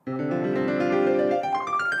I'm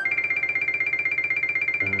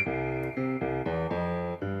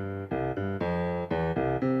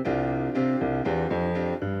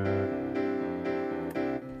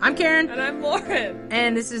Karen. And I'm Lauren.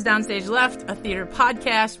 And this is Downstage Left, a theater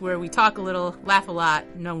podcast where we talk a little, laugh a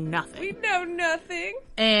lot, know nothing. We know nothing.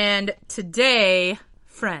 And today,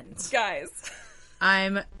 friends. Guys.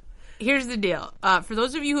 Here's the deal. For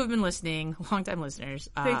those of you who have been listening, longtime listeners.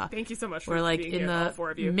 Thank you so much for we're like being in here, the all four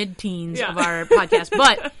of you. mid-teens of our podcast.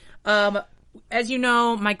 But, as you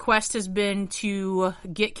know, my quest has been to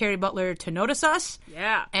get Carrie Butler to notice us.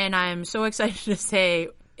 Yeah. And I'm so excited to say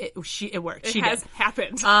it worked. It has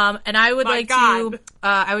happened. And I would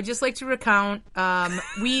I would just like to recount,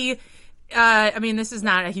 this is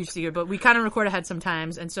not a huge secret, but we kind of record ahead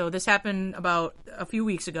sometimes. And so this happened about a few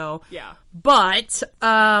weeks ago. Yeah. But,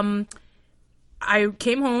 I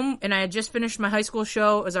came home and I had just finished my high school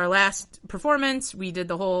show. It was our last performance. We did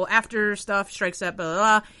the whole after stuff, strike set, blah,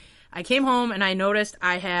 blah, blah. I came home and I noticed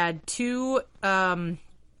I had two,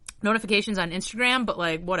 notifications on Instagram, but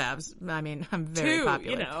like whatevs. I mean, I'm very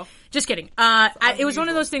popular. You know. Just kidding. It was one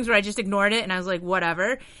of those things where I just ignored it and I was like,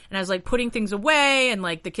 whatever. And I was like putting things away and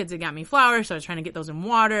like the kids had got me flowers, so I was trying to get those in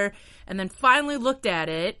water. And then finally looked at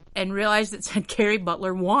it and realized it said Carrie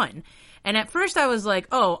Butler won. And at first I was like,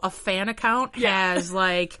 oh, a fan account has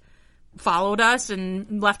like followed us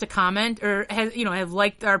and left a comment or have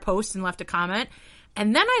liked our post and left a comment.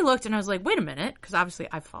 And then I looked and I was like, wait a minute, because obviously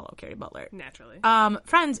I follow Carrie Butler. Naturally.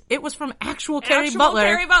 Friends, it was from actual Carrie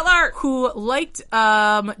Butler. Who liked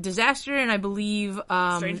Disaster and I believe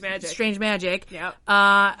Strange Magic. Yep.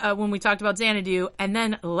 When we talked about Xanadu, and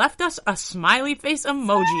then left us a smiley face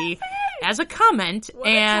emoji as a comment. What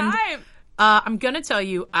a time. I'm gonna tell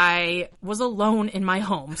you, I was alone in my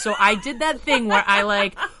home. So I did that thing where I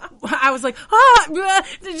was like,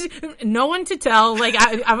 no one to tell. Like,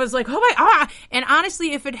 I was like, and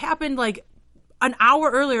honestly, if it happened like an hour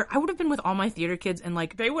earlier, I would have been with all my theater kids and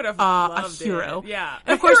like they would have a hero. It. Yeah.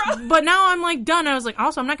 And of course, but now I'm like done. I was like,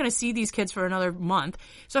 also, I'm not going to see these kids for another month.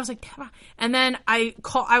 So I was like, and then I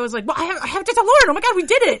was like, well, I have to tell Lauren. Oh my God, we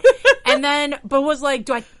did it. And then, but was like,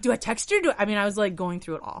 do I text her? I was like going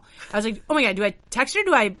through it all. I was like, oh my God, do I text her?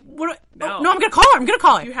 No, I'm going to call her. I'm going to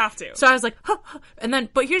call her. You have to. So I was like, and then,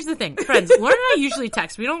 but here's the thing, friends, Lauren and I usually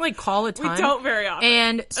text. We don't like call a ton. We don't very often.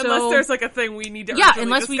 And so, unless there's like a thing we need to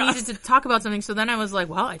unless we needed to talk about something. So then I was like,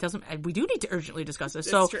 well, we do need to urgently discuss this.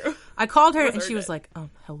 So true. I called her and she was like,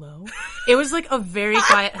 hello? It was like a very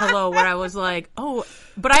quiet hello where I was like, oh,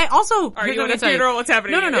 but I also... Are you in a funeral? What's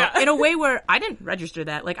happening? No. Yeah. In a way where I didn't register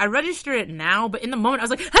that. Like, I register it now, but in the moment I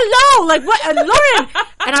was like, hello! Like, what? Lauren!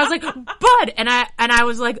 And I was like, Bud! And I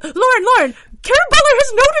was like, Lauren! Carrie Butler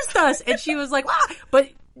has noticed us! And she was like, ah! But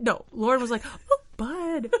no, Lauren was like, oh,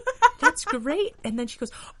 Bud, that's great. And then she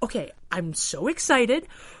goes, okay, I'm so excited,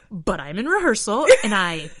 but I'm in rehearsal and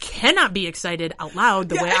I cannot be excited out loud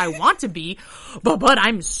the way I want to be. But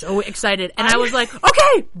I'm so excited. And I was like,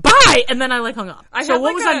 okay, bye. And then I like hung up. So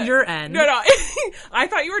what was on your end? No. I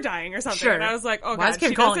thought you were dying or something. Sure. And I was like, oh God,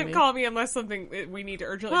 she doesn't call me unless we need to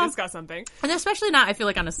urgently discuss something. And especially not, I feel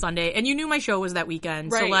like on a Sunday. And you knew my show was that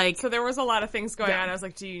weekend. Right. So there was a lot of things going on. I was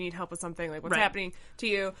like, do you need help with something? Like what's happening to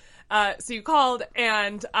you? So you called,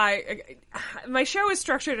 and my show is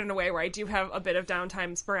structured in a way where I do have a bit of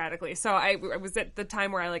downtime sporadically. So I was at the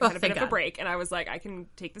time where I had a bit of a break, and I was like, I can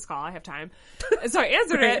take this call. I have time. And so I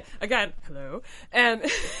answered it again. Hello, and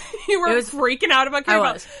you were freaking out about Carrie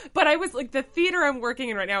Butler. But I was like, the theater I'm working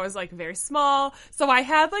in right now is like very small, so I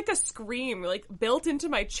had like a scream like built into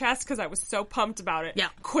my chest because I was so pumped about it. Yeah,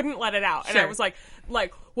 couldn't let it out, and I was like,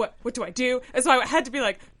 what do I do? And so I had to be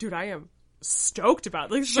like, dude, I am stoked about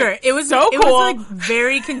it. Like, sure. It was so cool. It was like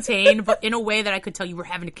very contained, but in a way that I could tell you were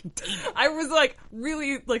having to contain it. I was like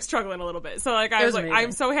really like struggling a little bit. So like I was like, amazing.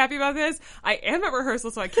 I'm so happy about this. I am at rehearsal,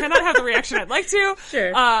 so I cannot have the reaction I'd like to.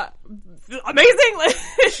 Sure. Amazing.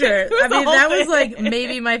 Sure. I mean, that was like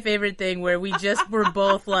maybe my favorite thing where we just were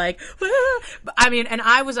both like, I mean, and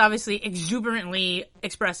I was obviously exuberantly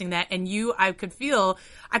expressing that, and I could feel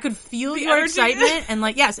your energy. Excitement and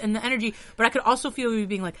like, yes, and the energy, but I could also feel you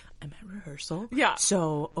being like, I'm at rehearsal. Yeah.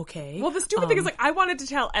 So, okay. Well, the stupid thing is like, I wanted to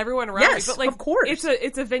tell everyone around me, but like, of course.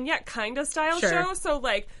 It's a vignette kind of style show. So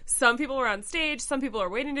like, some people are on stage, some people are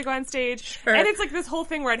waiting to go on stage. Sure. And it's like this whole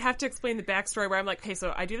thing where I'd have to explain the backstory where I'm like, hey,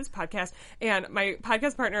 so I do this podcast and my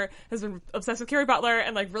podcast partner has been obsessed with Carrie Butler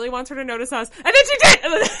and like really wants her to notice us. And then she did!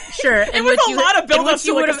 And then, sure. It was a lot of build-up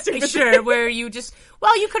to like a stupid thing. Where you just,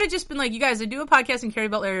 you could have just been like, you guys, I do a podcast and Carrie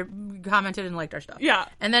Butler commented and liked our stuff. Yeah.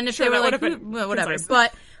 And then if they were like, whatever. Concise.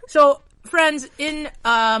 But, so, friends, in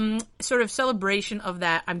sort of celebration of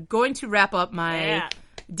that, I'm going to wrap up my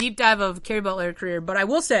deep dive of Carrie Butler career, but I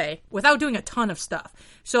will say, without doing a ton of stuff.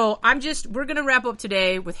 So we're going to wrap up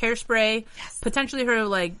today with Hairspray, potentially her,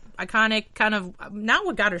 like, iconic kind of, not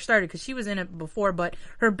what got her started, because she was in it before, but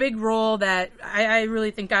her big role that I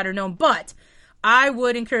really think got her known. But I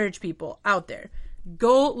would encourage people out there,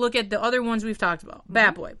 go look at the other ones we've talked about.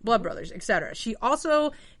 Bat Boy, Blood Brothers, etc. She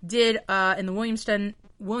also did, in the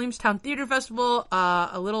Williamstown Theater Festival,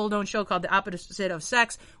 a little known show called The Opposite of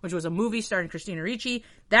Sex, which was a movie starring Christina Ricci.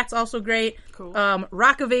 That's also great. Cool.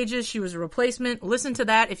 Rock of Ages, she was a replacement. Listen to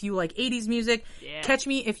that if you like 80s music. Yeah. Catch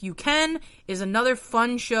Me If You Can is another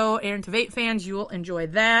fun show. Aaron Tveit fans, you will enjoy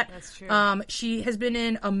that. That's true. She has been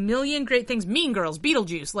in a million great things. Mean Girls,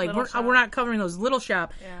 Beetlejuice. Like, we're not covering those. Little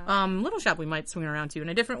Shop. Yeah. Little Shop we might swing around to in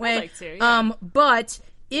a different way. I'd like to, yeah. But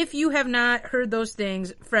if you have not heard those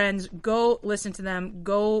things, friends, go listen to them.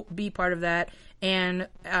 Go be part of that and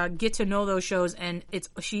get to know those shows. And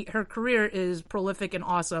her career is prolific and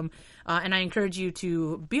awesome. And I encourage you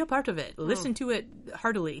to be a part of it. Listen to it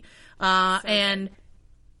heartily. And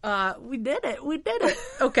we did it. We did it.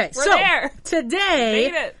 Okay, We're so there. today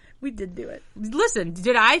Made it. we did do it. Listen,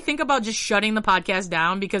 did I think about just shutting the podcast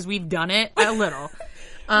down because we've done it? A little.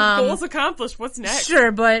 Goals accomplished. What's next?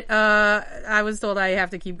 Sure, but I was told I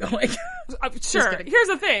have to keep going. Sure. Here's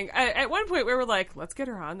the thing. At one point, we were like, "Let's get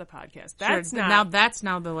her on the podcast." That's sure. not. That's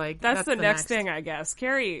the next thing, I guess.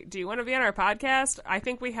 Carrie, do you want to be on our podcast? I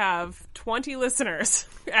think we have 20 listeners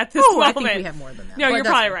at this moment. I think we have more than that. No, you're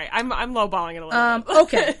probably right. I'm lowballing it a little bit.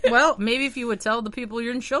 Okay. Well, maybe if you would tell the people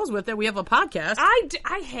you're in shows with that we have a podcast.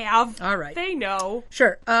 I have. All right. They know.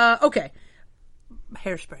 Sure. Okay.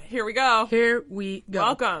 Hairspray. Here we go. Here we go.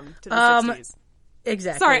 Welcome to the 60s.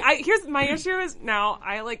 Exactly. Sorry, here's my issue is now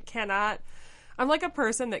I cannot. I'm like a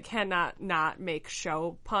person that cannot not make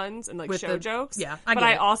show puns and like show jokes. Yeah, but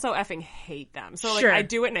I also effing hate them. So like sure. I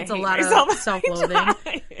do it and I hate a lot myself. Of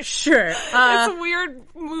self-loathing. Sure. It's a weird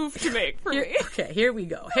move to make for me. Okay, here we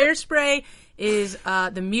go. Hairspray is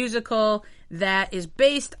the musical that is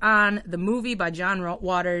based on the movie by John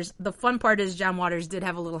Waters. The fun part is John Waters did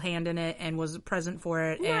have a little hand in it and was present for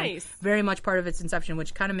it, nice. And very much part of its inception,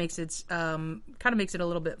 which kind of makes it a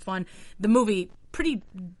little bit fun. The movie pretty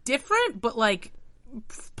different, but like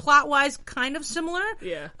plot wise kind of similar.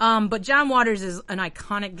 Yeah. But John Waters is an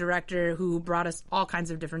iconic director who brought us all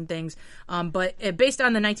kinds of different things. But based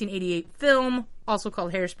on the 1988 film, also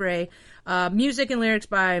called Hairspray, music and lyrics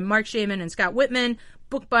by Mark Shaman and Scott Whitman,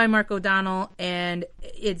 book by Mark O'Donnell, and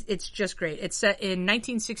it's just great. It's set in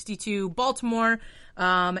 1962 Baltimore,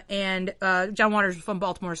 and John Waters was from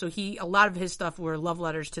Baltimore, so a lot of his stuff were love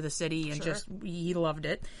letters to the city, and he loved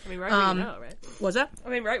it. I mean, write what you know, right? What's that? I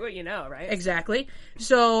mean, write what you know, right? Exactly.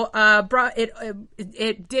 So,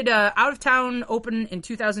 it did a out of town open in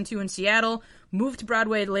 2002 in Seattle, moved to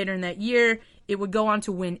Broadway later in that year. It would go on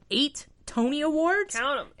to win 8 Tony Awards,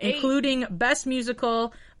 count them, 8. Including Best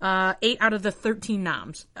Musical, 8 out of the 13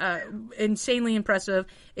 noms. Insanely impressive.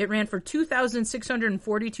 It ran for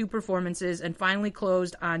 2,642 performances and finally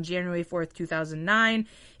closed on January 4th, 2009.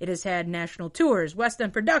 It has had national tours, West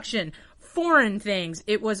End production, foreign things.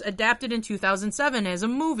 It was adapted in 2007 as a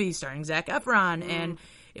movie starring Zac Efron, and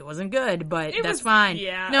it wasn't good, but that's fine.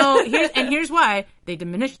 Yeah. No, here's why. They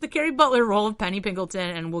diminished the Carrie Butler role of Penny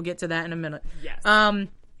Pingleton, and we'll get to that in a minute. Yes.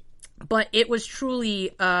 But it was truly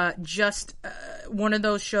just one of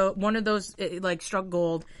those like struck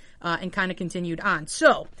gold and kind of continued on.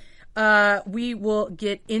 So we will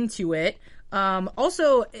get into it.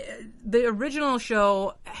 Also, the original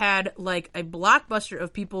show had like a blockbuster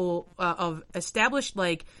of people of established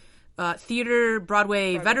like theater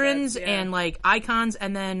Broadway veterans and like icons,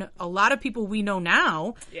 and then a lot of people we know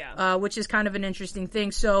now, which is kind of an interesting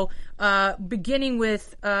thing. So beginning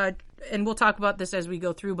with and we'll talk about this as we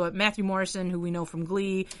go through, but Matthew Morrison, who we know from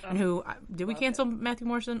Glee, and who, did we cancel Matthew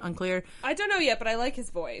Morrison? Unclear. I don't know yet, but I like his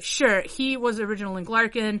voice. Sure. He was original in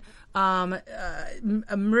Larkin.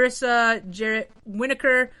 Marissa Jarrett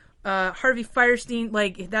Winokur, Harvey Fierstein,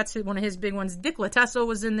 like, that's one of his big ones. Dick Latessa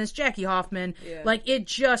was in this, Jackie Hoffman. Yeah. Like, it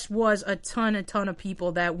just was a ton of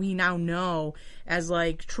people that we now know as,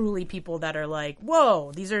 like, truly people that are like,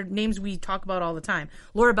 whoa, these are names we talk about all the time.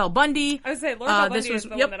 Laura Bell Bundy. I would say Laura Bell Bundy is the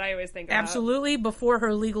one that I always think about. Absolutely, before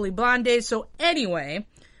her Legally Blonde days. So anyway,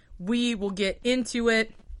 we will get into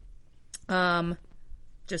it.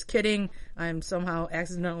 Just kidding. I'm somehow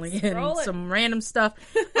accidentally in some random stuff.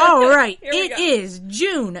 All right. It is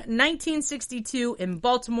June 1962 in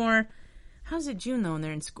Baltimore. How's it June, though, when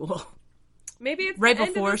they're in school? Maybe it's right the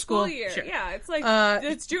before end of the school year. Sure. Yeah, it's like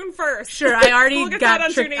it's June 1st. Sure, I already we'll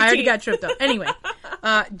got tripped. I already got tripped up. Anyway,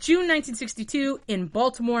 June 1962, in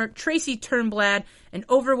Baltimore, Tracy Turnblad, an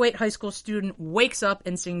overweight high school student, wakes up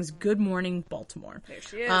and sings Good Morning, Baltimore. There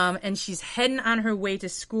she is. And she's heading on her way to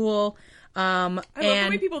school. I love the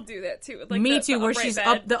way people do that, too. Like me too, where she's bed.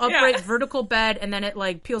 up the upright vertical bed, and then it,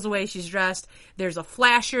 like, peels away, she's dressed. There's a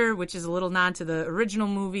flasher, which is a little nod to the original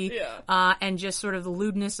movie. Yeah. And just sort of the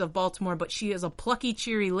lewdness of Baltimore, but she is a plucky,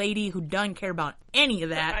 cheery lady who doesn't care about any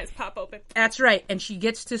of that. Her eyes pop open. That's right. And she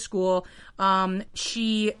gets to school.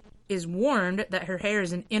 She is warned that her hair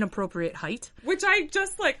is an inappropriate height. Which I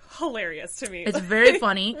just, like, hilarious to me. It's very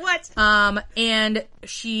funny. What? And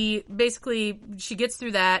she gets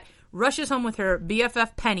through that, rushes home with her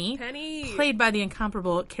BFF Penny, played by the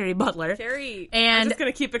incomparable Carrie Butler. Carrie. And I'm just going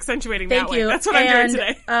to keep accentuating thank that you. way. That's what I'm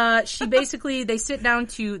doing today. She basically, they sit down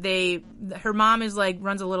her mom is like,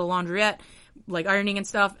 runs a little laundrette, like ironing and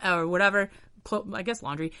stuff, or whatever. I guess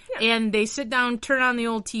laundry. Yeah. And they sit down, turn on the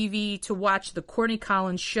old TV to watch the Courtney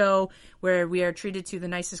Collins show, where we are treated to the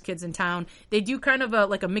nicest kids in town. They do kind of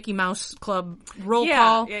like a Mickey Mouse Club roll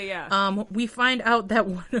call. Yeah. We find out that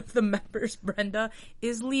one of the members, Brenda,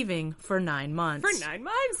 is leaving for 9 months. For 9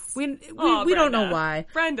 months? We don't know why.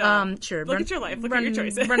 Brenda. Sure. Look at your life. Look at your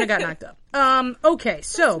choices. Brenda got knocked up. Okay,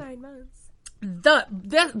 so. That's 9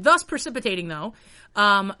 months. Thus precipitating, though,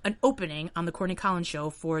 an opening on the Courtney Collins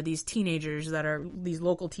show for these teenagers that are these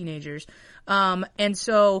local teenagers. And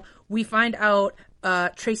so we find out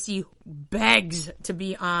Tracy begs to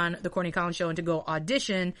be on the Courtney Collins show and to go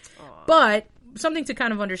audition. Aww. But something to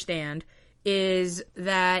kind of understand is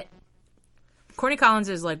that Courtney Collins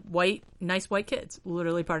is like nice white kids,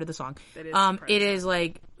 literally part of the song. It is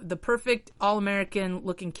like the perfect all-American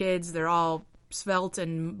looking kids. They're all svelte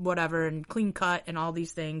and whatever and clean cut and all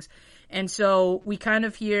these things. And so we kind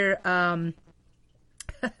of hear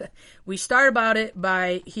we start about it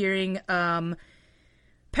by hearing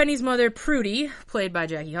Penny's mother, Prudy, played by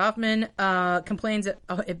Jackie Hoffman, complains at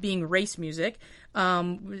it being race music.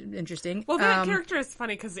 Interesting. Well, that character is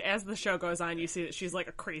funny because as the show goes on, you see that she's like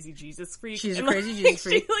a crazy Jesus freak. She's a crazy Jesus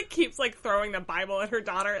freak. She like keeps like throwing the Bible at her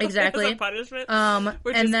daughter exactly as a punishment.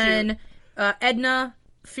 Which and is then cute. Edna,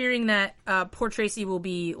 fearing that poor Tracy will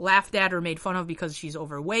be laughed at or made fun of because she's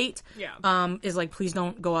overweight, is like, please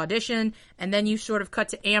don't go audition. And then you sort of cut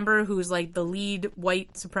to Amber, who's like the lead not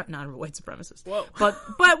white supremacist. Whoa. But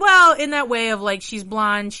well, in that way of like, she's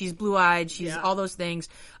blonde, she's blue-eyed, she's all those things,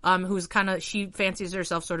 who's kind of, she fancies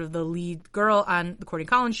herself sort of the lead girl on the Courtney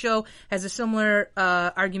Collins show, has a similar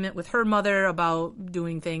argument with her mother about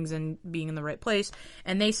doing things and being in the right place.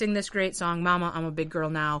 And they sing this great song, Mama, I'm a Big Girl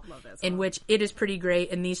Now, in which it is pretty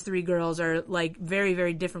great. And these three girls are like very,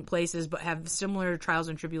 very different places, but have similar trials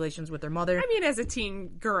and tribulations with their mother. I mean, as a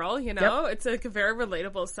teen girl, you know, it's like a very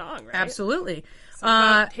relatable song, right? Absolutely.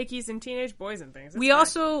 About hickeys and teenage boys and things. We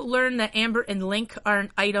also learn that Amber and Link are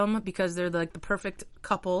an item because they're like the perfect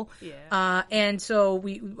couple. Yeah. And so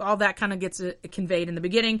all that kind of gets conveyed in the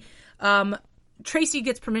beginning. Tracy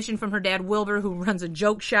gets permission from her dad, Wilbur, who runs a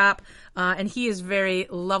joke shop, and he is very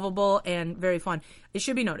lovable and very fun. It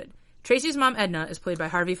should be noted, Tracy's mom, Edna, is played by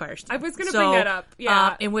Harvey Firestein. I was going to bring that up.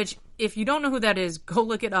 Yeah. In which, if you don't know who that is, go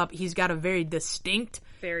look it up. He's got a very distinct,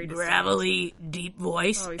 gravelly, deep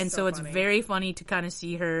voice. And so it's very funny to kind of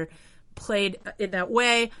see her played in that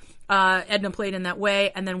way. Edna played in that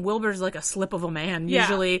way. And then Wilbur's like a slip of a man,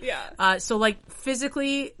 usually. Yeah. So, like,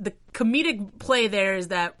 physically, the comedic play there is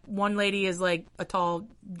that one lady is like a tall,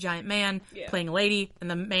 giant man playing a lady, and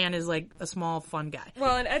the man is like a small, fun guy.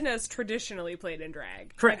 Well, and Edna's traditionally played in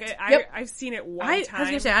drag. Correct. Like, I've seen it one time. I was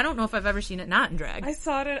going to say, I don't know if I've ever seen it not in drag. I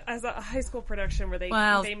saw it as a high school production where they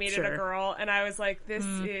made it a girl, and I was like, this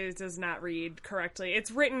does not read correctly. It's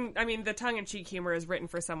written, I mean, the tongue-in-cheek humor is written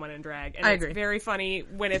for someone in drag, and it's very funny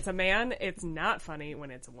when it's a man. It's not funny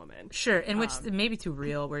when it's a woman. Sure, in which it may be too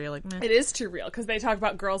real, where you're like, meh. It is too real, because they talk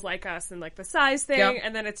about girls like us and like the size thing,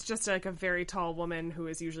 and then it's just like a very tall woman who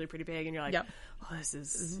is usually pretty big, and you're like, oh, this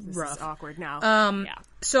is awkward now.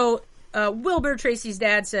 So Wilbur, Tracy's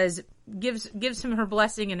dad, gives him her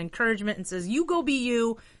blessing and encouragement and says, you go be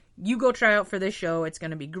you go try out for this show, it's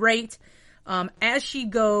going to be great. As she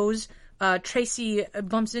goes, Tracy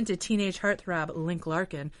bumps into teenage heartthrob Link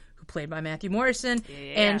Larkin, played by Matthew Morrison,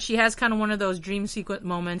 and she has kind of one of those dream sequence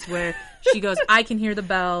moments where she goes, I can hear the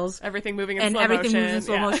bells, everything moving in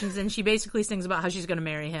slow motions, and she basically sings about how she's going to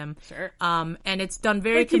marry him. Sure. And it's done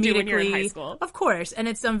very like comedically. You do when you're in high school. Of course, and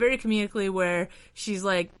it's done very comedically where she's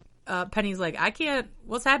like, Penny's like, I can't,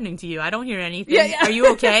 what's happening to you? I don't hear anything. Are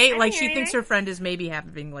you okay? Like, she thinks her friend is maybe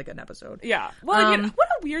having, like, an episode. Yeah. Well, you know, what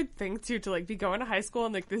a weird thing, too, to, like, be going to high school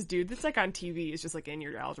and, like, this dude that's, like, on TV is just, like, in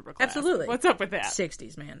your algebra class. Absolutely. What's up with that?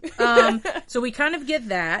 60s, man. So we kind of get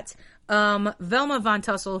that. Velma Von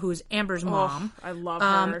Tussle, who's Amber's mom. I love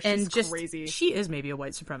her. She's and just, crazy. She is maybe a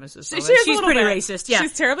white supremacist. She's pretty racist. Yeah,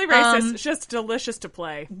 she's terribly racist. Just delicious to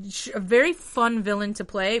play. A very fun villain to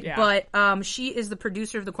play. Yeah. But she is the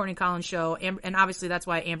producer of the Corny Collins show, and obviously that's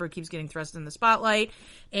why Amber keeps getting thrust in the spotlight.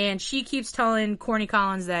 And she keeps telling Corny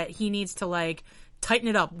Collins that he needs to like tighten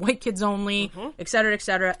it up, white kids only, et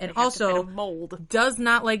cetera, and also does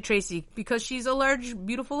not like Tracy because she's a large,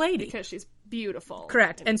 beautiful lady. Because she's beautiful.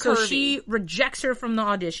 Correct. And so curvy. she rejects her from the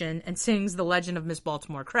audition and sings The Legend of Miss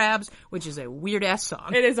Baltimore Crabs, which is a weird-ass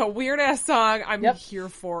song. It is a weird-ass song. I'm here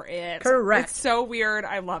for it. Correct. It's so weird.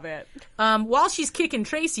 I love it. While she's kicking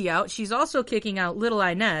Tracy out, she's also kicking out Little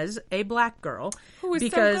Inez, a black girl. Who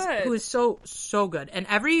is so good. Who is so good. And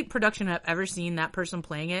every production I've ever seen that person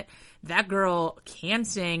playing it, that girl can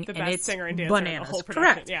sing, the and best it's singer and dancer bananas. in the whole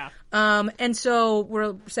production. Correct. Yeah. And so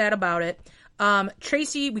we're sad about it.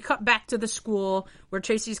 Tracy, we cut back to the school where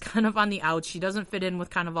Tracy's kind of on the outs. She doesn't fit in with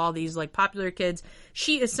kind of all these like popular kids.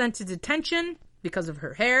 She is sent to detention because of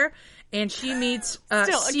her hair, and she meets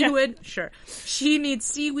Seaweed. Sure, she meets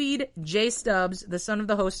Seaweed J. Stubbs, the son of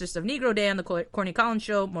the hostess of Negro Day on the Corny Collins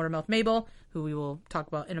show, Motormouth Mabel, who we will talk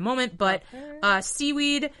about in a moment. But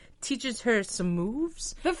Seaweed teaches her some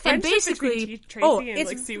moves. The friendship between Tracy and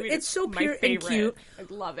like Seaweed it's so is pure my favorite. and cute.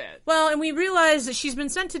 I love it. Well, and we realize that she's been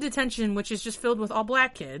sent to detention, which is just filled with all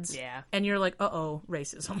black kids. Yeah. And you're like, uh-oh,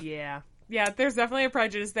 racism. Yeah. Yeah, there's definitely a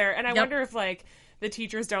prejudice there. And I wonder if, like, the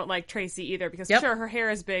teachers don't like Tracy either because, sure, her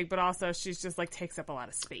hair is big, but also she's just, like, takes up a lot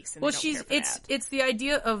of space. And It's the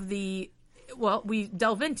idea of we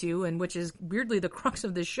delve into, and which is weirdly the crux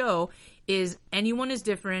of this show, is anyone is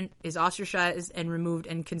different, is ostracized and removed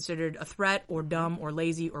and considered a threat or dumb or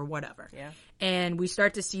lazy or whatever. Yeah. And we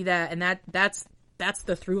start to see that, and that's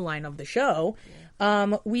the through line of the show.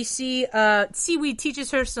 Yeah. We see Seaweed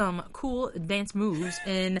teaches her some cool dance moves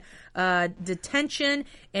in detention,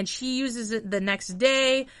 and she uses it the next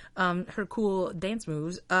day, her cool dance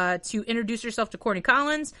moves, to introduce herself to Corny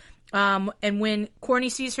Collins. And when Corny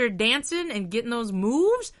sees her dancing and getting those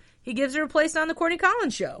moves, he gives her a place on the Corny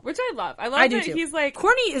Collins show. Which I love. I love that he's like...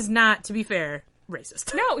 Corny is not, to be fair,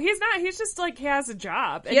 racist. No, he's not. He's just like, he has a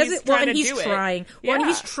job. And he's trying. Yeah. Well,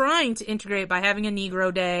 he's trying to integrate by having a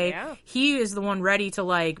Negro Day. Yeah. He is the one ready to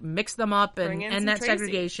like mix them up and end that Tracy.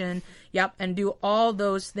 segregation. Yep, and do all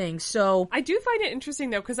those things. So I do find it interesting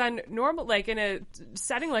though, because on normal, like in a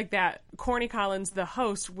setting like that, Corny Collins, the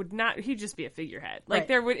host, he'd just be a figurehead. Like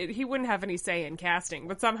he wouldn't have any say in casting.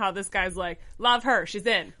 But somehow this guy's like, love her, she's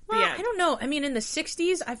in. Well, I don't know. I mean, in the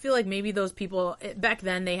 '60s, I feel like maybe those people back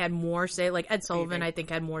then they had more say. Like Ed Sullivan, I think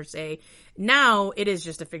had more say. Now it is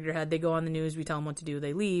just a figurehead. They go on the news, we tell them what to do,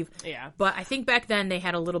 they leave. Yeah. But I think back then they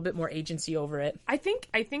had a little bit more agency over it. I think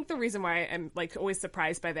the reason why I'm like always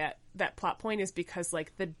surprised by that plot point is because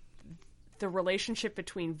like the relationship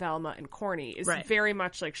between Velma and Corny is very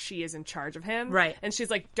much like she is in charge of him. Right. And she's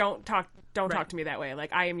like, don't talk to me that way.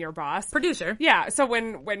 Like, I am your boss. Producer. Yeah. So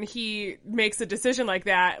when he makes a decision like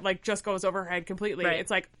that, like just goes over her head completely, it's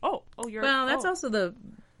like, oh, you're... Well, that's also the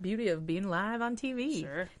beauty of being live on TV.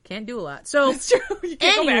 Sure. Can't do a lot. So, that's true. You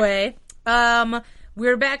can't anyway,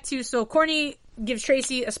 we're back to, so Corny gives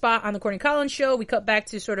Tracy a spot on the Corny Collins show. We cut back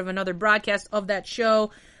to sort of another broadcast of that show.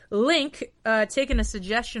 Link, taking a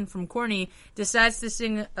suggestion from Corny, decides to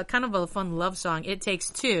sing a kind of a fun love song, It Takes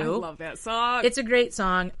Two. I love that song. It's a great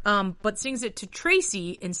song, but sings it to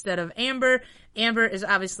Tracy instead of Amber. Amber is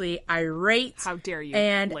obviously irate. How dare you,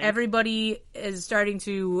 And Link. Everybody is starting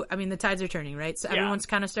to, I mean, the tides are turning, right? So everyone's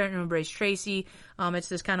kind of starting to embrace Tracy. It's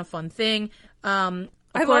this kind of fun thing.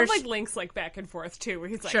 I love like Link's like back and forth too, where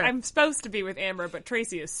he's like, I'm supposed to be with Amber, but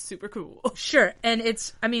Tracy is super cool. Sure. And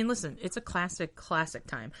it's a classic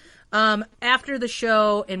time. After the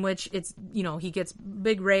show, in which it's, he gets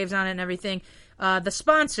big raves on it and everything, the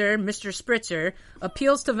sponsor, Mr. Spritzer,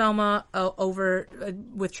 appeals to Velma over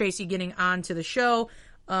with Tracy getting on to the show.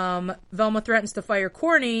 Velma threatens to fire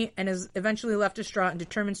Corny and is eventually left distraught and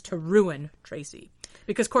determines to ruin Tracy.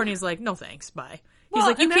 Because Corny's like, no thanks, bye. He's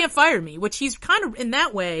like, you can't fire me, which he's kind of, in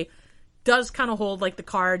that way, does kind of hold, like, the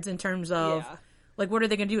cards in terms of, like, what are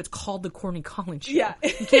they going to do? It's called the Corny Collins show. Yeah.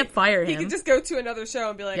 You can't fire him. He could just go to another show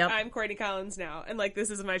and be like, I'm Corny Collins now, and, like, this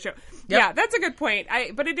is my show. Yep. Yeah, that's a good point.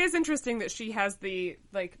 But it is interesting that she has the,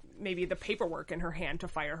 like, maybe the paperwork in her hand to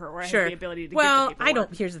fire her, or has the ability to get the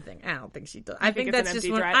paperwork. Here's the thing. I don't think she does. I think that's just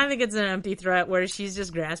I think it's an empty threat where she's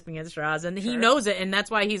just grasping at straws, and he knows it, and that's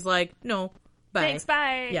why he's like, no, bye. Thanks,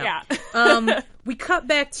 bye. Yeah. We cut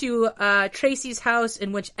back to Tracy's house,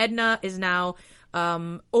 in which Edna is now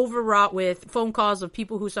overwrought with phone calls of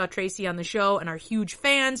people who saw Tracy on the show and are huge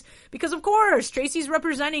fans because, of course, Tracy's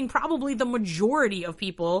representing probably the majority of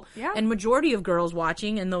people and majority of girls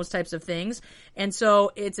watching and those types of things. And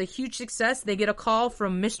so it's a huge success. They get a call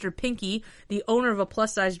from Mr. Pinky, the owner of a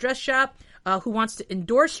plus-size dress shop, who wants to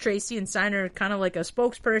endorse Tracy and sign her kind of like a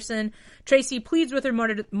spokesperson. Tracy pleads with her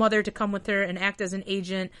mother to come with her and act as an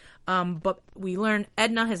agent. But we learn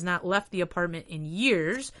Edna has not left the apartment in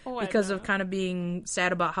years because of kind of being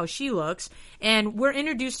sad about how she looks. And we're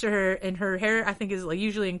introduced to her, and her hair, I think, is like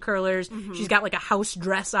usually in curlers. Mm-hmm. She's got like a house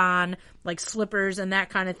dress on, like slippers and that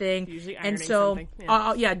kind of thing. Usually ironing and so,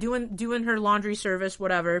 something. Doing her laundry service,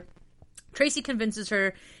 whatever. Tracy convinces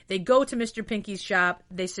her. They go to Mr. Pinky's shop.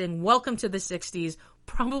 They sing "Welcome to the '60s,"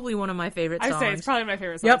 probably one of my favorite songs. I say it's probably my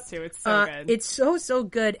favorite songs too. It's so good. It's so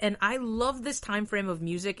good, and I love this time frame of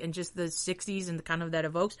music and just the '60s and the kind of that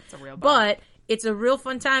evokes. It's a real bump. But it's a real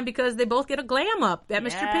fun time because they both get a glam up at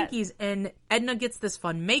Mr. Pinky's, and Edna gets this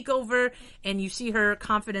fun makeover, and you see her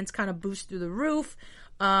confidence kind of boost through the roof.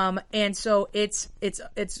 And so it's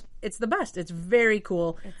the best. It's very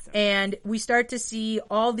cool. And we start to see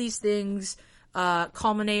all these things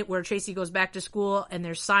culminate where Tracy goes back to school and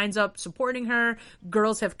there's signs up supporting her.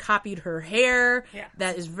 Girls have copied her hair. Yeah.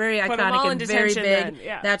 That is very iconic and very big.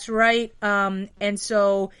 Yeah. That's right. And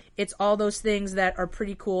so it's all those things that are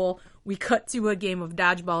pretty cool. We cut to a game of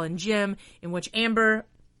dodgeball in gym in which Amber,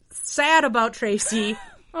 sad about Tracy,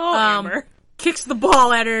 Amber, kicks the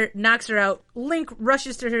ball at her, knocks her out. Link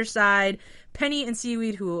rushes to her side. Penny and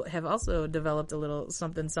Seaweed, who have also developed a little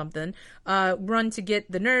something, run to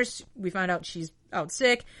get the nurse. We find out she's out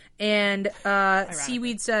sick. And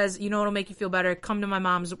Seaweed says, you know what'll make you feel better? Come to my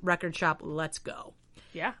mom's record shop. Let's go.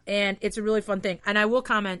 Yeah. And it's a really fun thing. And I will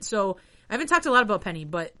comment, so I haven't talked a lot about Penny,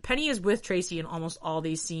 but Penny is with Tracy in almost all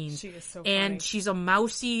these scenes. She is so funny. And she's a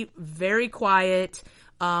mousy, very quiet,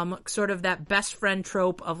 sort of that best friend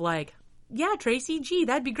trope of like, yeah, Tracy, gee,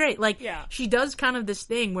 that'd be great. Like, she does kind of this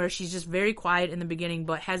thing where she's just very quiet in the beginning,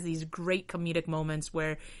 but has these great comedic moments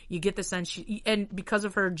where you get the sense and because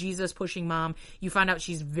of her Jesus-pushing mom, you find out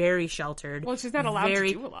she's very sheltered. Well, she's not allowed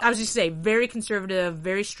to do a lot. I was just saying, very conservative,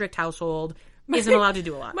 very strict household. Isn't allowed to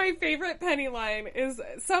do a lot. My favorite Penny line is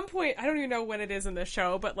at some point, I don't even know when it is in the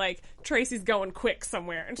show, but like Tracy's going quick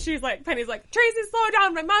somewhere and she's like, Penny's like, Tracy, slow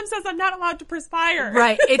down. My mom says I'm not allowed to perspire.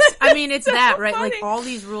 Right. It's that, so right? Funny. Like all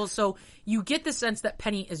these rules. So you get the sense that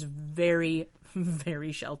Penny is very,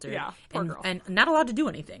 very sheltered. Yeah. Poor girl. And not allowed to do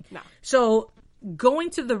anything. No. So going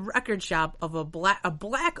to the record shop of a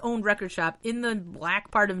black owned record shop in the black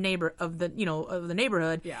part of the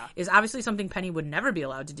neighborhood is obviously something Penny would never be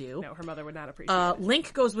allowed to do. No, her mother would not appreciate it.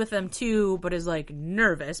 Link goes with them too, but is like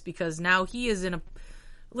nervous because now he is in a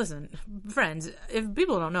listen, friends, if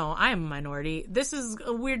people don't know, I am a minority. This is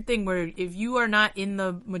a weird thing where if you are not in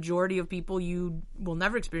the majority of people, you will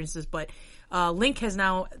never experience this, but Link has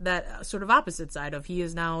now that sort of opposite side of he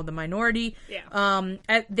is now the minority. Yeah.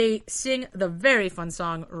 They sing the very fun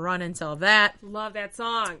song "Run and Tell That." Love that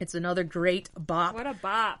song. It's another great bop. What a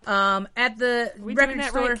bop. At the we record doing that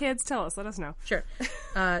store, right, kids? Tell us. Let us know. Sure.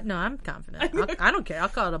 No, I'm confident. I don't care. I'll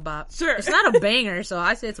call it a bop. Sure. It's not a banger, so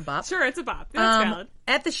I say it's a bop. Sure, it's a bop. That's valid.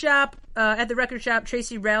 At the shop, at the record shop,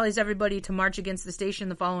 Tracy rallies everybody to march against the station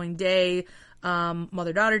the following day.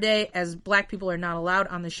 Mother-Daughter Day, as black people are not allowed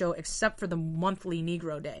on the show except for the monthly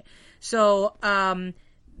Negro Day. So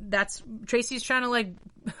that's Tracy's trying to like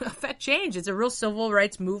affect change. It's a real civil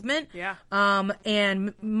rights movement. Yeah.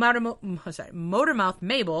 And Motormouth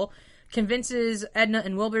Mabel convinces Edna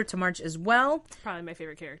and Wilbur to march as well. Probably my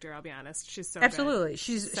favorite character, I'll be honest. She's so absolutely good.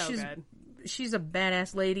 She's good. She's a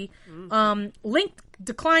badass lady. Mm-hmm. Link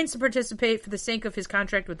declines to participate for the sake of his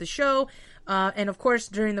contract with the show. And of course,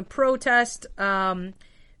 during the protest, Velma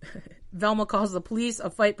calls the police, a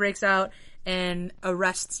fight breaks out, and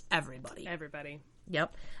arrests everybody.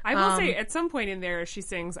 Yep. I will say, at some point in there, she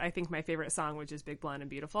sings, I think, my favorite song, which is Big Blonde and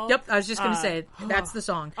Beautiful. Yep, I was just going to say, that's the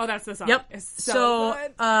song. Oh, that's the song. Yep. It's so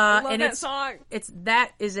good. I love that song.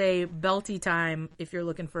 That is a belty time, if you're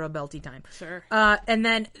looking for a belty time. Sure. And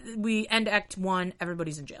then we end Act 1,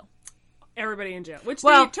 everybody's in jail. Everybody in jail. Which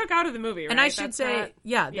they took out of the movie, right? And I should say,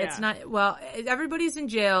 that's not, well, everybody's in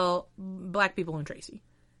jail, black people and Tracy.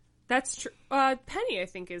 That's true. Penny, I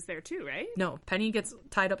think, is there too, right? No, Penny gets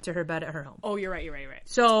tied up to her bed at her home. Oh, you're right.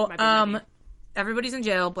 So, everybody's in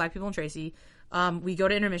jail, black people and Tracy. We go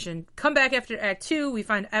to intermission, come back after Act 2. We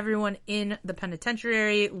find everyone in the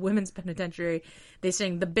penitentiary, women's penitentiary. They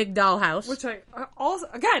sing The Big Doll House. Which also,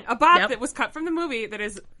 again, a bop that was cut from the movie that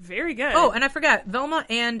is very good. Oh, and I forgot, Velma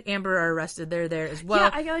and Amber are arrested. They're there as well.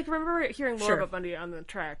 Yeah, I remember hearing more about Bundy on the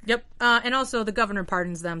track. Yep. And also the governor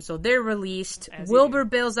pardons them, so they're released. Wilbur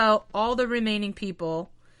bails out all the remaining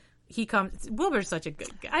people. He comes. Wilbur's such a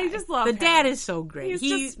good guy. I just love him. The dad is so great.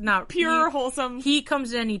 He's just not pure, wholesome. He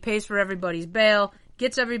comes in, he pays for everybody's bail,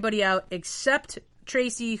 gets everybody out except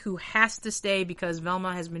Tracy, who has to stay because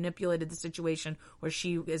Velma has manipulated the situation where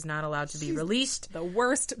she is not allowed to be released. The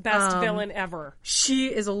worst, best villain ever. She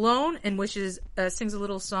is alone and sings a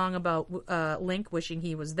little song about Link wishing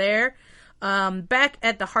he was there. Back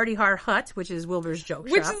at the Hardy Har Hut, which is Wilbur's joke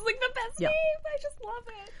shop. Which is like the best name. I just love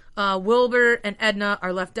it. Wilbur and Edna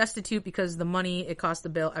are left destitute because the money it costs to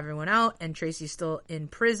bail everyone out, and Tracy's still in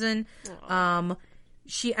prison.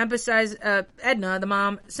 She emphasized, Edna, the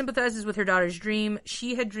mom, sympathizes with her daughter's dream.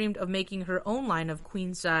 She had dreamed of making her own line of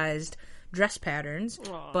queen-sized dress patterns,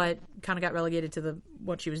 but kind of got relegated to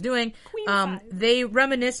what she was doing. They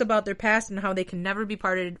reminisce about their past and how they can never be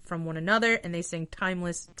parted from one another, and they sing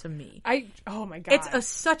Timeless to Me. Oh my God. It's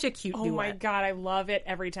such a cute duet. Oh my God, I love it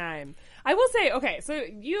every time. I will say, okay, so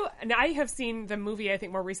I have seen the movie, I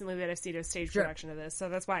think more recently that I've seen a stage production of this, so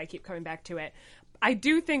that's why I keep coming back to it. I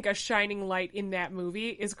do think a shining light in that movie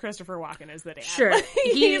is Christopher Walken as the dad. Sure.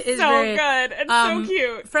 He's so good and so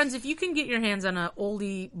cute. Friends, if you can get your hands on an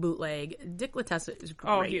oldie bootleg, Dick Latessa is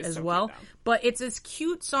great as well. Cute, but it's this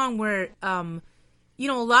cute song where, a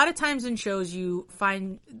lot of times in shows you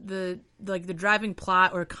find the driving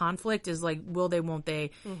plot or conflict is like, will they, won't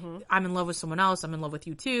they? Mm-hmm. I'm in love with someone else. I'm in love with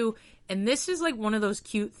you too. And this is like one of those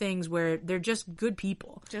cute things where they're just good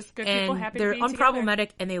people. Just good people, happy to they're be unproblematic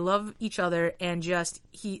together. And they love each other. And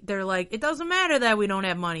they're like, it doesn't matter that we don't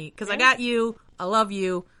have money because I got you. I love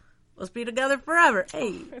you. Let's be together forever.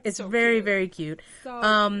 Hey, it's so very, cute. Very cute.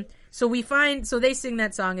 So they sing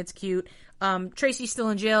that song. It's cute. Tracy's still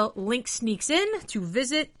in jail. Link sneaks in to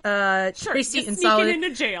visit Tracy in solitary. Into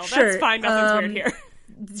jail. That's fine. Nothing's weird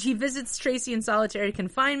here. He visits Tracy in solitary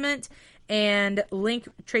confinement, and Link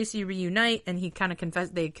Tracy reunite, and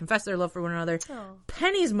they confess their love for one another. Oh.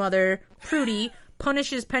 Penny's mother, Prudy,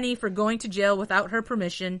 punishes Penny for going to jail without her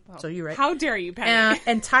permission. Oh. So you're right. How dare you, Penny?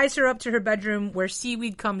 And ties her up to her bedroom where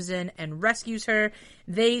Seaweed comes in and rescues her.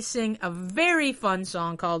 They sing a very fun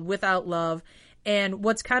song called Without Love. And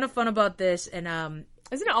what's kind of fun about this, and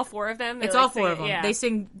isn't it all four of them? It's all four of them. Yeah. They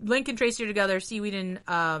sing. Link and Tracy are together. Seaweed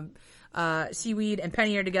and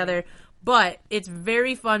Penny are together. But it's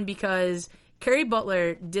very fun because Carrie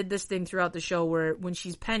Butler did this thing throughout the show where when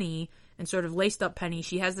she's Penny and sort of laced up Penny,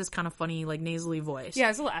 she has this kind of funny, like, nasally voice.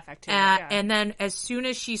 Yeah, it's a little affect to it. Yeah. And then as soon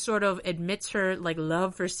as she sort of admits her, like,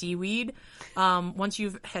 love for Seaweed, once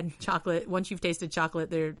you've tasted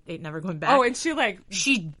chocolate, there ain't never going back. Oh, and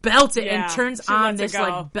she belts it and turns on this,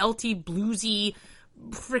 like, belty, bluesy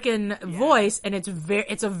freaking voice, and it's a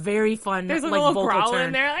very fun, there's a like, little vocal growl turn.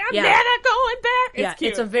 In there, like, I'm never going back. It's cute.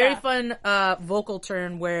 It's a very fun vocal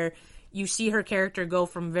turn where you see her character go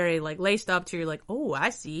from very, like, laced up to you're like, oh, I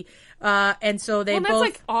see. And so they both... that's,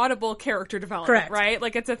 like, audible character development, correct. Right?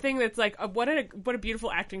 Like, it's a thing that's, like, what a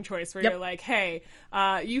beautiful acting choice where you're like, hey,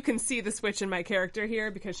 you can see the switch in my character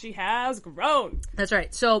here because she has grown. That's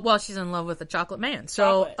right. So, she's in love with a chocolate man.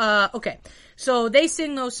 So, okay. So, they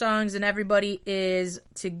sing those songs and everybody is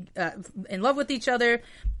in love with each other.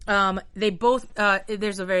 They both...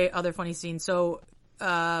 there's a very other funny scene. So...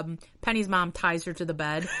 Penny's mom ties her to the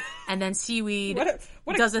bed, and then Seaweed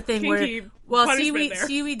does a thing where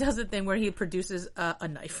Seaweed does a thing where he produces a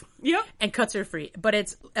knife, and cuts her free.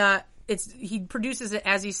 But he produces it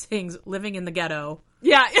as he sings "Living in the Ghetto."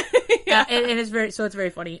 Yeah, and it's very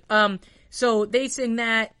funny. So they sing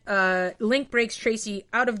that. Link breaks Tracy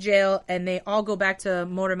out of jail, and they all go back to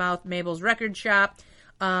Motormouth Mabel's record shop.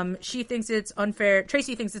 She thinks it's unfair.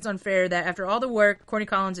 Tracy thinks it's unfair that after all the work, Corny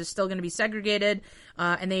Collins is still going to be segregated,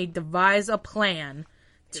 and they devise a plan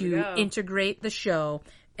to integrate the show.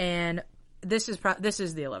 And this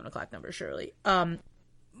is the 11 o'clock number, surely.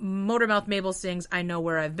 Motormouth Mabel sings "I Know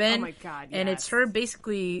Where I've Been." Oh my God! Yes. And it's her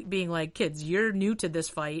basically being like, "Kids, you're new to this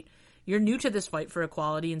fight. You're new to this fight for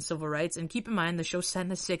equality and civil rights. And keep in mind, the show's set in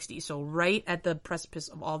the 60s, so right at the precipice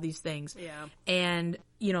of all these things. Yeah. And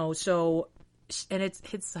and it's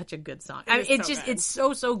such a good song. It's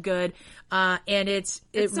so good. And it's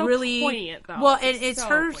so really poignant, though. Well, and it's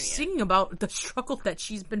her poignant. Singing about the struggle that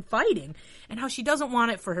she's been fighting and how she doesn't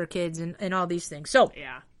want it for her kids and all these things. So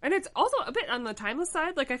And it's also a bit on the timeless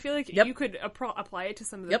side. Like, I feel like you could apply it to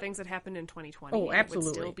some of the things that happened in 2020. Oh,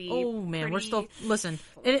 absolutely. Oh, man, we're still... Listen,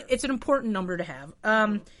 it's an important number to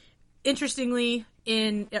have. Interestingly,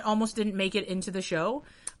 it almost didn't make it into the show.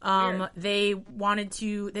 They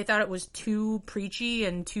thought it was too preachy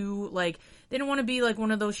and too, like... They didn't want to be like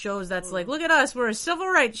one of those shows that's like, look at us, we're a civil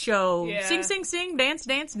rights show. Yeah. Sing, sing, sing, dance,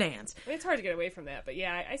 dance, dance. It's hard to get away from that, but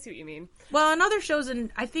yeah, I see what you mean. Well, in other shows,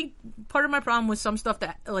 and I think part of my problem with some stuff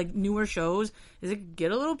that, like, newer shows, is it can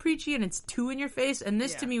get a little preachy and it's too in your face, and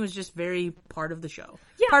this to me was just very part of the show.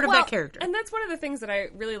 Yeah, part of that character. And that's one of the things that I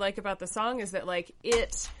really like about the song is that, like,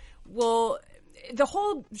 it will... The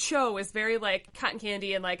whole show is very, like, cotton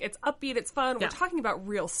candy and, like, it's upbeat, it's fun. We're talking about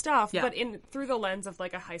real stuff, but through the lens of,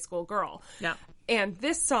 like, a high school girl. Yeah. And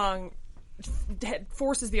this song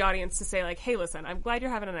forces the audience to say, like, hey, listen, I'm glad you're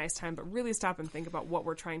having a nice time, but really stop and think about what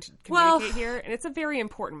we're trying to communicate here. And it's a very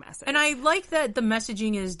important message. And I like that the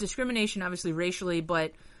messaging is discrimination, obviously, racially,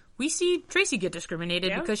 but we see Tracy get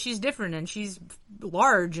discriminated because she's different and she's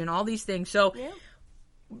large and all these things. So... Yeah.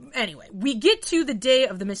 Anyway, we get to the day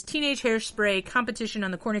of the Miss Teenage Hairspray competition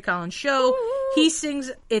on the Corny Collins show. Woo-hoo. He sings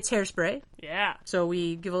It's Hairspray. Yeah. So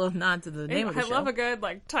we give a little nod to the name of the show. I love a good,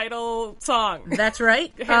 like, title song. That's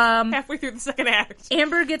right. Halfway through the second act.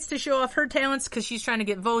 Amber gets to show off her talents because she's trying to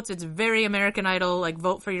get votes. It's very American Idol, like,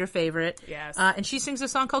 vote for your favorite. Yes. And she sings a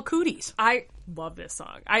song called Cooties. I love this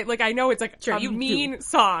song. I know it's, like, a mean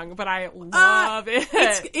song, but I love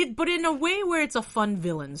it. But in a way where it's a fun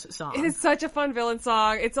villains song. It is such a fun villain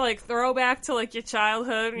song. It's, like, throwback to, like, your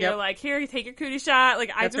childhood. And you're like, here, you take your cootie shot.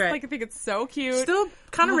 Like, I think it's so cute. Still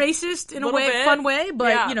kind of racist in a way, fun way,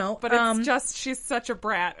 but you know, but it's just she's such a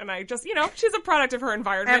brat, and I just she's a product of her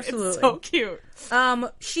environment. Absolutely. It's so cute.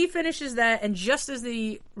 She finishes that, and just as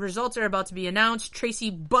the results are about to be announced,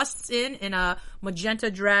 Tracy busts in a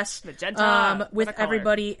magenta dress, with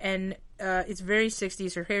everybody, and it's very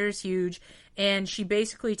 60s. Her hair is huge, and she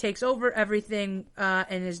basically takes over everything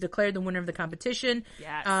and is declared the winner of the competition.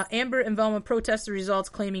 Yes. Amber and Velma protest the results,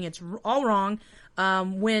 claiming it's all wrong.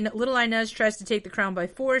 When Little Inez tries to take the crown by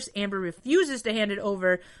force, Amber refuses to hand it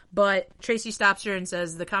over, but Tracy stops her and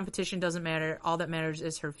says the competition doesn't matter. All that matters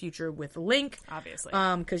is her future with Link. Obviously.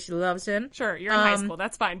 Because she loves him. Sure, you're in high school.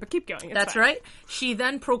 That's fine, but keep going. That's fine. right. She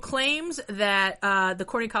then proclaims that the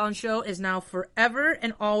Corny Collins show is now forever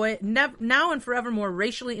and always, now and forevermore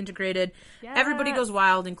racially integrated. Yes. Everybody goes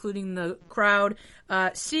wild, including the crowd.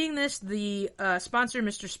 Seeing this, the sponsor,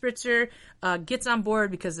 Mr. Spritzer, gets on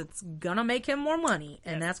board because it's gonna make him more money,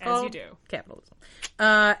 and that's called capitalism.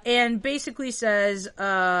 And basically says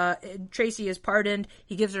Tracy is pardoned.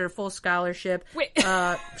 He gives her a full scholarship. Wait,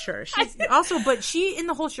 sure. She's also, but she in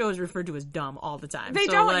the whole show is referred to as dumb all the time. They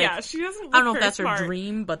don't. Like, yeah, she doesn't. Look I don't know if that's smart. her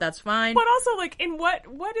dream, but that's fine. But also, like, in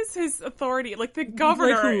what is his authority? Like, the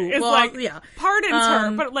governor is pardons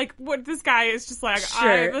her, but like, what this guy is just like,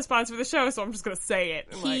 I'm the sponsor of the show, so I'm just gonna say it.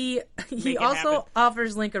 And, he also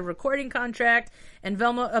offers Link a recording contract and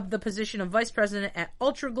Velma the position of vice president at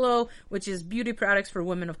Ultraglow, which is beauty products for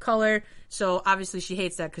women of color. So obviously she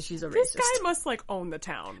hates that because she's a racist. This guy must like own the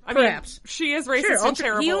town. Perhaps. I mean, she is racist and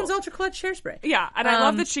terrible. He owns Ultra Clutch Hairspray. Yeah, and I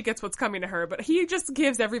love that she gets what's coming to her, but he just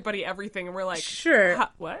gives everybody everything, and we're like, sure.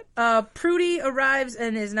 What? Prudy arrives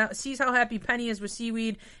and sees how happy Penny is with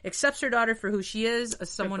Seaweed, accepts her daughter for who she is,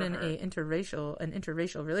 as someone in an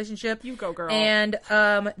interracial relationship. You go, girl. And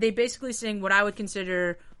they basically sing what I would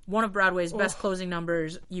consider one of Broadway's best closing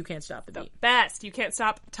numbers, You Can't Stop the Beat. Best. You Can't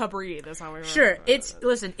Stop to Breathe. That's how we remember. Sure.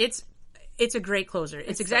 It's a great closer.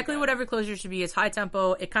 It's exactly what every closer should be. It's high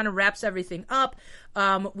tempo. It kind of wraps everything up.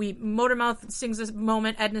 Motormouth sings a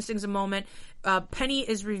moment. Edna sings a moment. Penny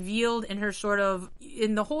is revealed in her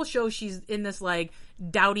in the whole show, she's in this, like,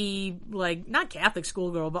 dowdy, like, not Catholic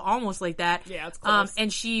schoolgirl, but almost like that. Yeah, it's close.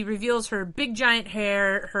 And she reveals her big giant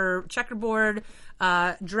hair, her checkerboard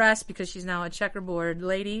dress, because she's now a checkerboard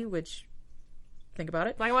lady, which... Think about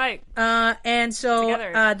it. Black and white. And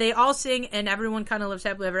so they all sing, and everyone kind of lives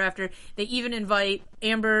happily ever after. They even invite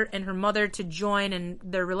Amber and her mother to join, and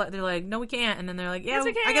they're like, no, we can't. And then they're like, yeah,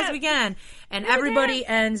 I guess we can. And everybody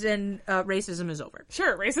ends, and racism is over.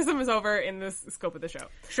 Sure, racism is over in the scope of the show.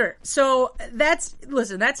 Sure. So that's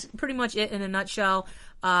pretty much it in a nutshell.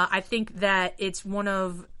 I think that it's one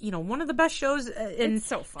of the best shows, and it's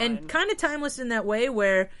so fun. And kind of timeless in that way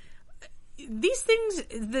where. These things,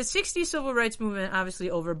 the 60s civil rights movement, obviously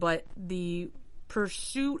over, but the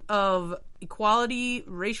pursuit of equality,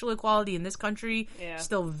 racial equality in this country,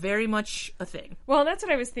 still very much a thing. Well, that's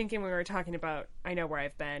what I was thinking when we were talking about I Know Where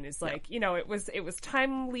I've Been, is like, it was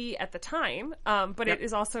timely at the time, but it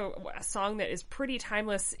is also a song that is pretty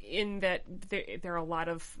timeless in that there are a lot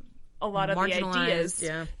of a lot of the Marginalized,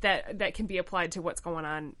 ideas that can be applied to what's going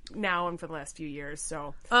on now and for the last few years.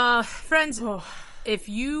 So, friends, if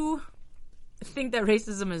you think that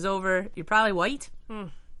racism is over, you're probably white.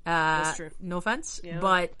 That's true. No offense,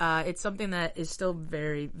 but it's something that is still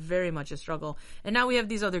very, very much a struggle. And now we have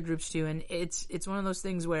these other groups too, and it's one of those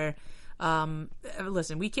things where,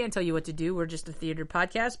 listen, we can't tell you what to do. We're just a theater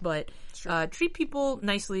podcast, but treat people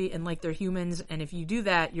nicely and like they're humans. And if you do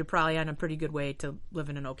that, you're probably on a pretty good way to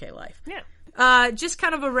living an okay life. Yeah. Just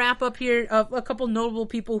kind of a wrap up here of a couple notable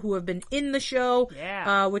people who have been in the show,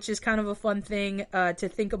 which is kind of a fun thing to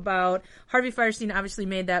think about. Harvey Fierstein obviously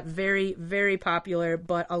made that very, very popular,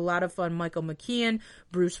 but a lot of fun. Michael McKean,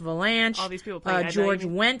 Bruce Valanche, all these people played Edna. George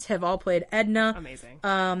Wendt have all played Edna. Amazing.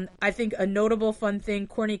 I think a notable fun thing,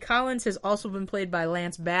 Corny Collins has also been played by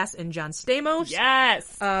Lance Bass and John Stamos.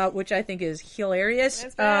 Yes. Which I think is hilarious.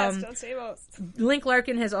 Lance Bass, John Stamos. Link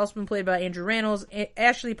Larkin has also been played by Andrew Rannells.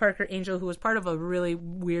 Ashley Parker Angel, who was part of a really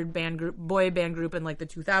weird boy band group in like the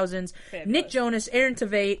 2000s. Fabulous. Nick Jonas, Aaron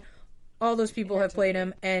Tveit, all those people have played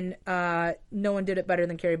him, and no one did it better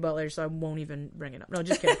than Carrie Butler, so I won't even bring it up. No,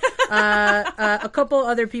 just kidding. A couple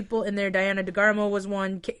other people in there. Diana DeGarmo was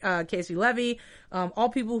one. Casey Levy. All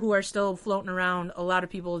people who are still floating around. A lot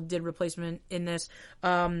of people did replacement in this.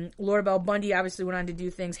 Laura Bell Bundy obviously went on to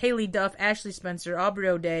do things. Haley Duff, Ashley Spencer, Aubrey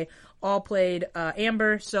O'Day all played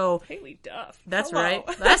Amber. So Haley Duff. That's Hello. right.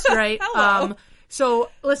 That's right. Hello.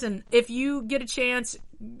 So listen, if you get a chance,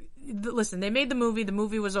 listen, they made the movie. The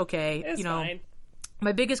movie was okay. It's fine.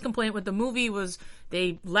 My biggest complaint with the movie was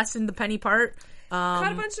they lessened the Penny part.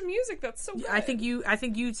 Cut a bunch of music. That's so good. I think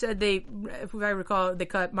you said they, if I recall, they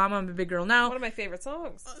cut "Mama, I'm a Big Girl Now." One of my favorite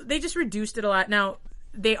songs. They just reduced it a lot. Now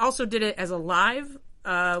they also did it as a live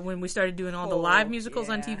when we started doing all the live musicals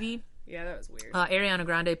on TV. Yeah, that was weird. Ariana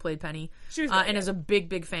Grande played Penny. She was and is a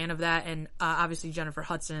big fan of that. And obviously Jennifer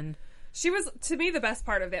Hudson. She was, to me, the best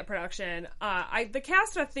part of that production. The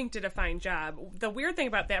cast, I think, did a fine job. The weird thing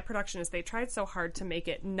about that production is they tried so hard to make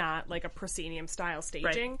it not like a proscenium-style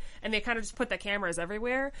staging, and they kind of just put the cameras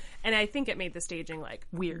everywhere, and I think it made the staging, like,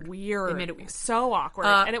 weird. It made it weird. So awkward.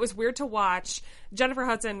 And it was weird to watch. Jennifer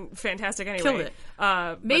Hudson, fantastic anyway. Killed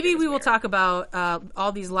it. Maybe we will talk about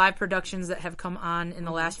all these live productions that have come on in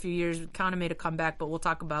the last few years. We kind of made a comeback, but we'll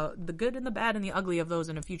talk about the good and the bad and the ugly of those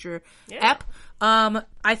in a future ep.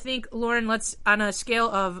 I think, Lauren, let's, on a scale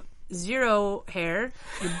of 0 hair,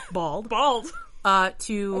 you're bald. Bald.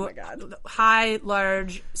 To high,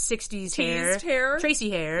 large, 60s hair. Tracy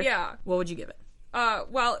hair. Yeah. What would you give it?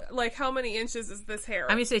 Well, like, how many inches is this hair?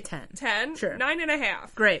 I'm going to say 10. 10? Sure.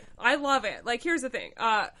 9.5. Great. I love it. Like, here's the thing.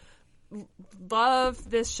 Love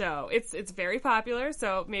this show. It's very popular,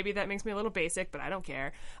 so maybe that makes me a little basic, but I don't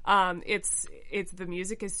care. It's the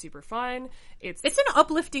music is super fun. It's an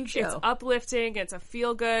uplifting show. It's uplifting. It's a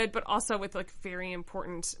feel good, but also with like very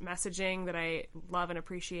important messaging that I love and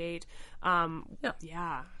appreciate.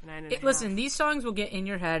 Yeah. 9.5. Listen, these songs will get in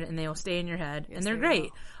your head and they will stay in your head, and they're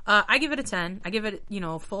great. I give it a 10. I give it,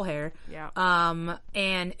 full hair. Yeah.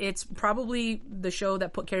 And it's probably the show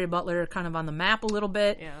that put Carrie Butler kind of on the map a little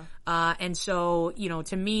bit. Yeah. And so,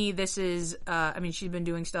 to me, this is, she'd been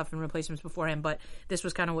doing stuff in replacements beforehand, but this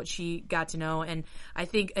was kind of what she got to know. And I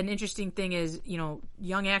think an interesting thing is,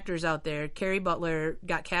 young actors out there, Carrie Butler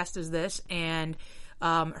got cast as this, and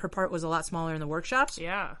her part was a lot smaller in the workshops.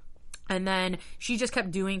 Yeah. And then she just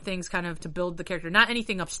kept doing things kind of to build the character. Not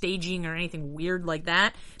anything upstaging or anything weird like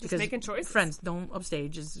that. Just making choices. Friends, don't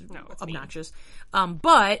upstage. It's obnoxious.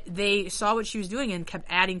 But they saw what she was doing and kept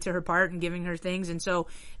adding to her part and giving her things. And so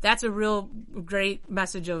that's a real great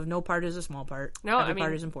message of no part is a small part. No, Every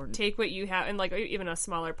part is important. Take what you have. And like even a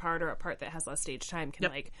smaller part or a part that has less stage time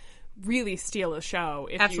can really steal a show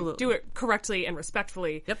if you do it correctly and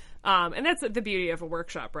respectfully. Yep. And that's the beauty of a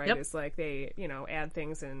workshop, right? Yep. Is like they, add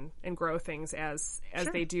things and grow things as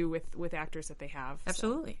they do with actors that they have.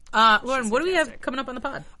 Absolutely. Lauren, what do we have coming up on the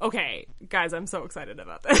pod? Okay, guys, I'm so excited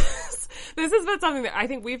about this. This has been something that I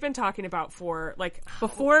think we've been talking about for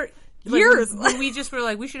years. We just were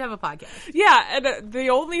like, we should have a podcast. Yeah, and the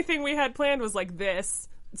only thing we had planned was like this.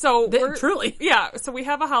 So truly, yeah. So we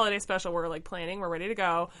have a holiday special. We're like planning. We're ready to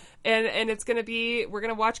go, and it's gonna be. We're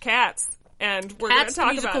gonna watch Cats, and we're gonna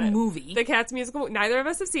talk about it. Movie. The Cats musical. Neither of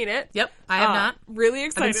us have seen it. Yep, I have not. Really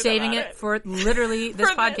excited. I've been saving about it for literally this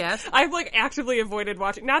podcast. I've like actively avoided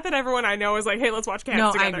watching. Not that everyone I know is like, "Hey, let's watch Cats."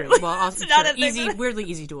 No, together. I agree. Well, also, weirdly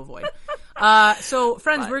easy to avoid. So,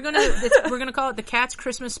 friends, we're gonna call it the Cats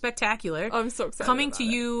Christmas Spectacular. I'm so excited. Coming to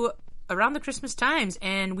you around the Christmas times,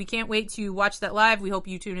 and we can't wait to watch that live. We hope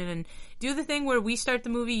you tune in and do the thing where we start the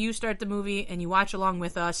movie, you start the movie, and you watch along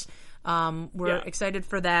with us. We're excited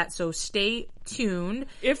for that, so stay tuned.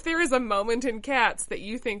 If there is a moment in Cats that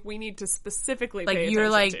you think we need to specifically pay attention you're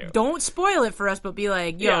like, to. don't spoil it for us, but be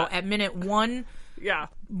like, yo, at minute 1. Yeah.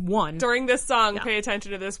 1. During this song, pay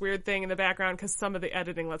attention to this weird thing in the background because some of the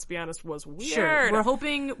editing, let's be honest, was weird. Sure. We're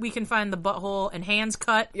hoping we can find the butthole and hands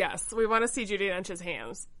cut. Yes, we want to see Judi Dench's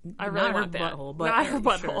hands. I really Not want her that. butthole, but not her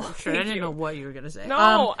butthole. Sure. I didn't know what you were going to say.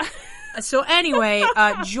 No. So anyway,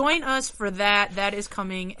 join us for that. That is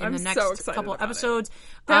coming in the next couple episodes.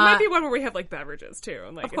 That might be one where we have like beverages too,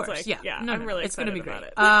 and like of course, it's like I'm really it's excited gonna be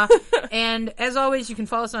about great. it. And as always, you can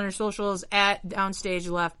follow us on our socials at Downstage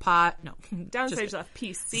Left Pod. No, Downstage Left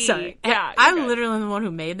PC. Sorry, yeah, I'm literally the one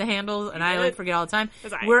who made the handles, and I forget all the time.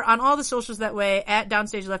 We're on all the socials that way at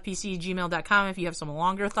DownstageLeftPC@gmail.com. If you have some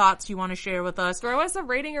longer thoughts you want to share with us, throw us a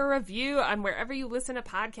rating or review on wherever you listen to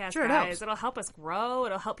podcasts. Sure, guys, it'll help us grow.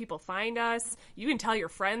 It'll help people find us. You can tell your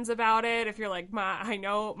friends about it if you're like,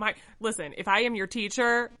 listen, if I am your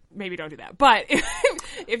teacher, maybe don't do that. But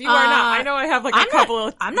if you are not, I know I have like a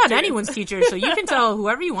couple. I'm not anyone's teacher, so you can tell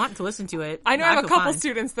whoever you want to listen to it. I know I have a couple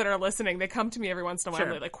students that are listening. They come to me every once in a while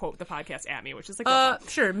and they like quote the podcast at me, which is like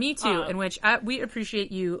sure, me too. In which we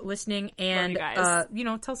appreciate you listening and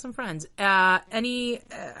tell some friends.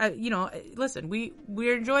 Listen, we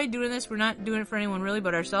enjoy doing this. We're not doing it for anyone really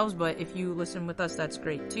but ourselves. But if you listen with us, that's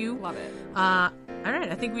great too. Love it. All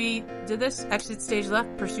right, I think we did this. Exit stage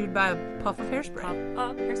left, pursued by a puff of hairspray.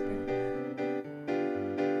 Puff of hairspray.